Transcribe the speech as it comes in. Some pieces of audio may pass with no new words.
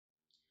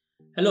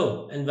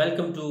Hello and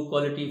welcome to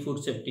Quality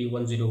Food Safety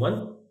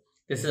 101.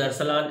 This is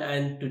Arsalan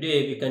and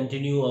today we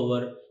continue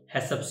our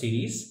HACCP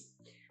series.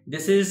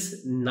 This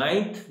is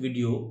ninth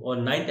video or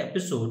ninth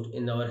episode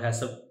in our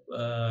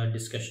HACCP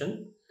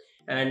discussion,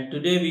 and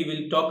today we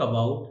will talk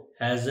about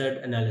hazard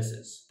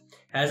analysis.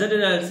 Hazard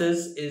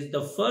analysis is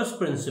the first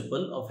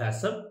principle of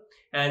HACCP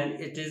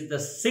and it is the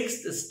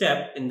sixth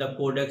step in the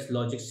Codex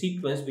Logic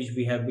Sequence which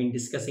we have been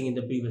discussing in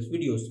the previous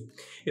videos.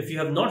 If you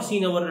have not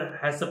seen our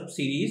HACCP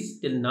series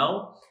till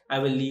now, I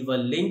will leave a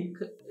link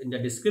in the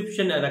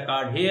description and a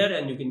card here,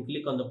 and you can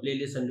click on the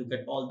playlist and look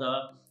at all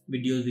the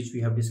videos which we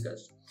have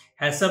discussed.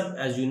 HACCP,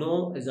 as you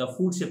know, is a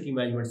food safety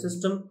management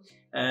system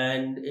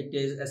and it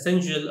is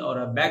essential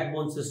or a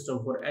backbone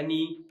system for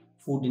any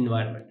food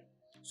environment.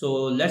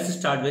 So let's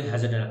start with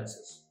hazard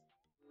analysis.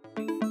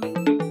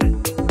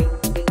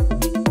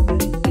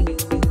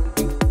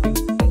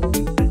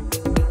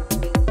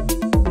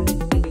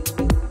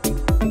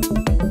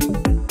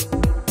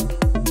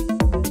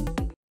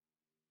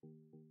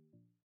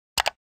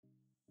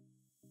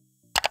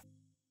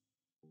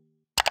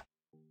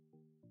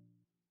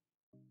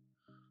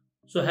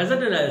 So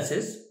hazard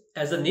analysis,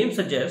 as the name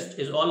suggests,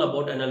 is all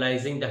about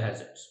analyzing the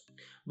hazards.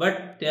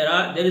 But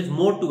there is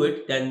more to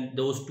it than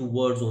those two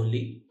words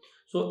only.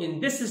 So in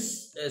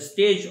this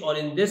stage or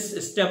in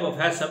this step of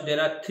HACCP,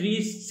 there are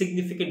three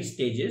significant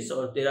stages,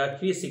 or there are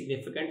three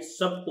significant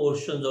sub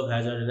portions of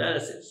hazard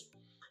analysis.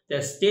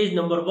 The stage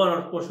number one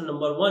or portion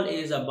number one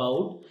is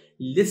about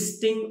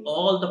listing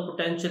all the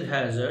potential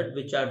hazards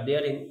which are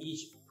there in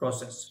each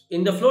process.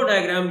 In the flow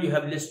diagram, you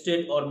have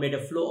listed or made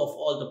a flow of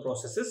all the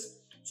processes.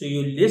 So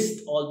you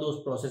list all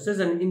those processes,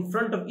 and in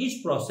front of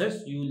each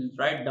process you will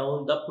write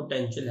down the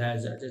potential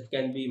hazards. It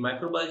can be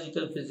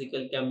microbiological,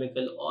 physical,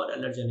 chemical or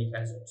allergenic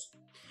hazards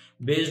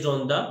based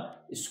on the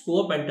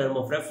scope and term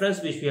of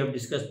reference which we have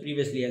discussed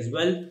previously as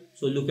well.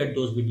 So look at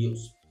those videos.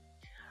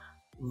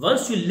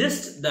 Once you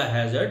list the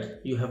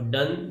hazard, you have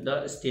done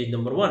the stage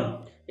number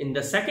one. In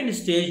the second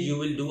stage, you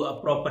will do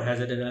a proper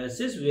hazard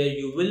analysis where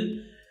you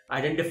will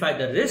identify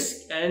the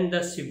risk and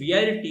the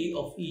severity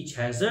of each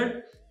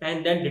hazard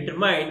and then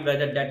determine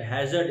whether that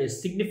hazard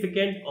is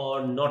significant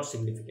or not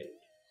significant.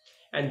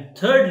 And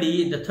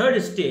thirdly, in the third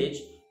stage,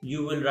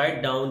 you will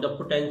write down the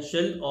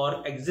potential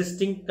or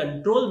existing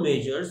control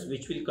measures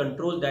which will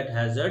control that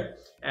hazard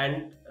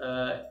and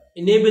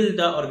enable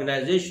the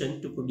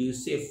organization to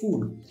produce safe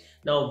food.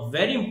 Now,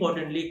 very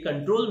importantly,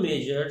 control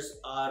measures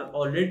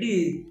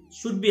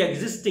should be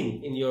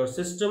existing in your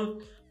system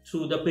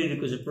through the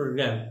prerequisite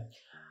program.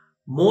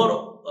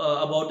 More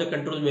about the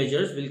control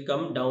measures will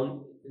come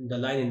down the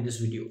line in this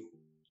video.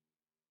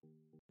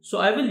 So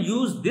I will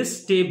use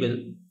this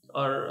table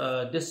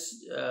or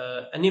this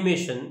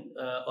animation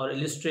or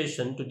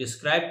illustration to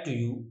describe to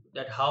you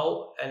that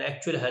how an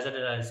actual hazard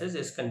analysis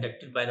is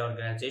conducted by an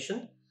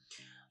organization.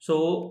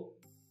 So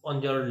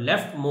on your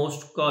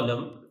leftmost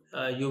column,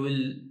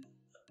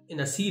 in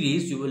a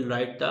series you will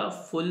write the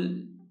full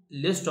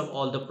list of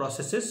all the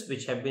processes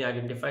which have been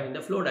identified in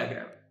the flow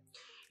diagram.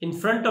 In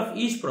front of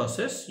each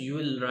process, you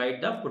will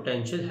write the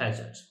potential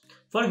hazards.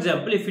 For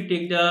example, if you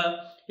take the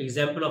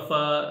example of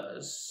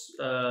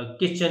a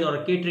kitchen or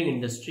a catering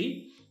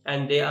industry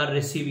and they are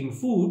receiving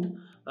food,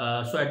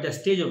 so at the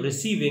stage of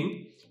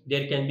receiving,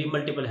 there can be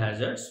multiple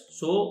hazards.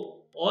 So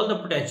all the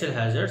potential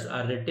hazards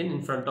are written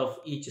in front of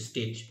each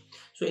stage.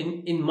 So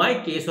in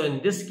my case, or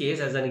in this case,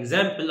 as an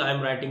example, I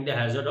am writing the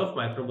hazard of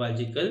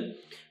microbiological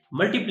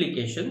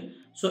multiplication.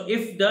 So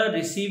if the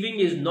receiving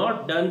is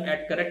not done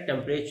at correct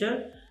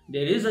temperature,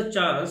 there is a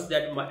chance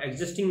that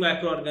existing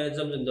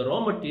microorganisms in the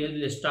raw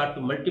material will start to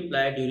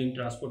multiply during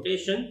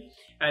transportation,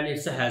 and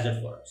it's a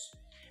hazard for us.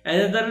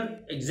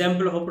 Another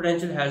example of a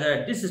potential hazard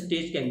at this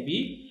stage can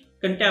be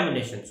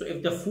contamination. So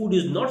if the food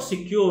is not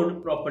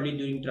secured properly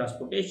during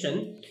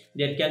transportation,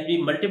 there can be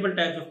multiple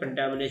types of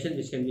contamination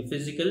which can be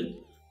physical,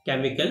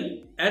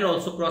 chemical and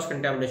also cross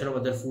contamination of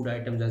other food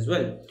items as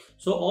well.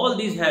 So all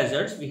these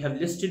hazards we have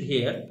listed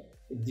here.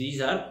 These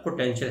are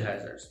potential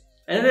hazards.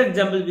 Another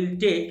example we'll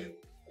take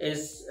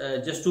is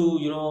just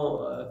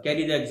to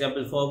carry the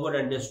example forward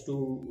and just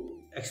to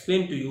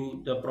explain to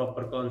you the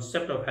proper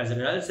concept of hazard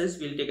analysis.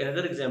 We'll take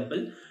another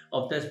example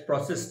of this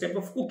process step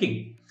of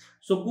cooking.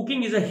 So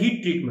cooking is a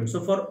heat treatment.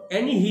 So for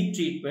any heat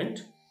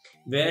treatment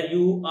where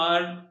you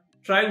are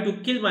trying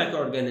to kill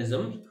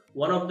microorganisms,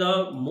 one of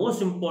the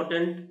most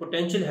important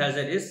potential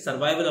hazard is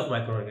survival of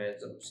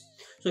microorganisms.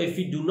 So if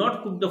we do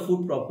not cook the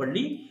food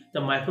properly,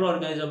 the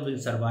microorganism will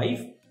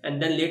survive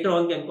and then later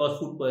on can cause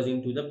food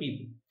poisoning to the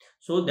people.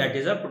 So that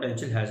is a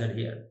potential hazard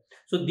here.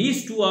 So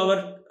these two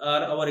are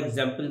our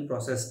example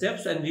process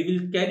steps, and we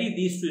will carry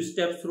these two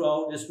steps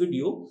throughout this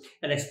video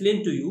and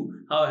explain to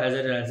you how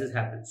hazard analysis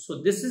happens.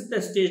 So this is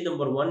the stage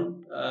number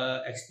one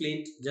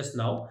explained just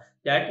now,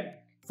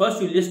 that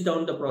first you list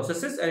down the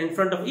processes and in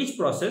front of each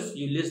process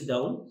you list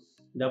down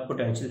the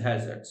potential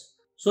hazards.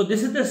 So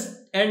this is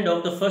the end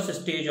of the first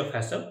stage of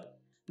HACCP,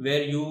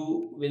 where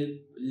you will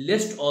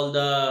list all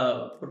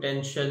the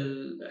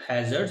potential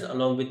hazards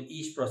along with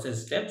each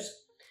process steps.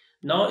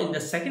 Now in the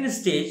second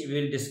stage,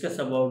 we will discuss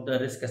about the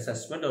risk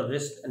assessment or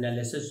risk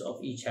analysis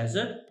of each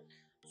hazard.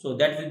 So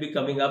that will be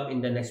coming up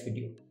in the next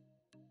video.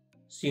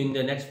 See you in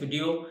the next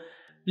video.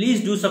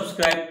 Please do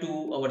subscribe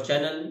to our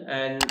channel,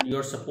 and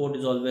your support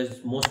is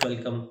always most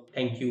welcome.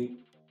 Thank you.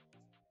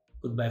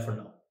 Goodbye for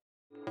now.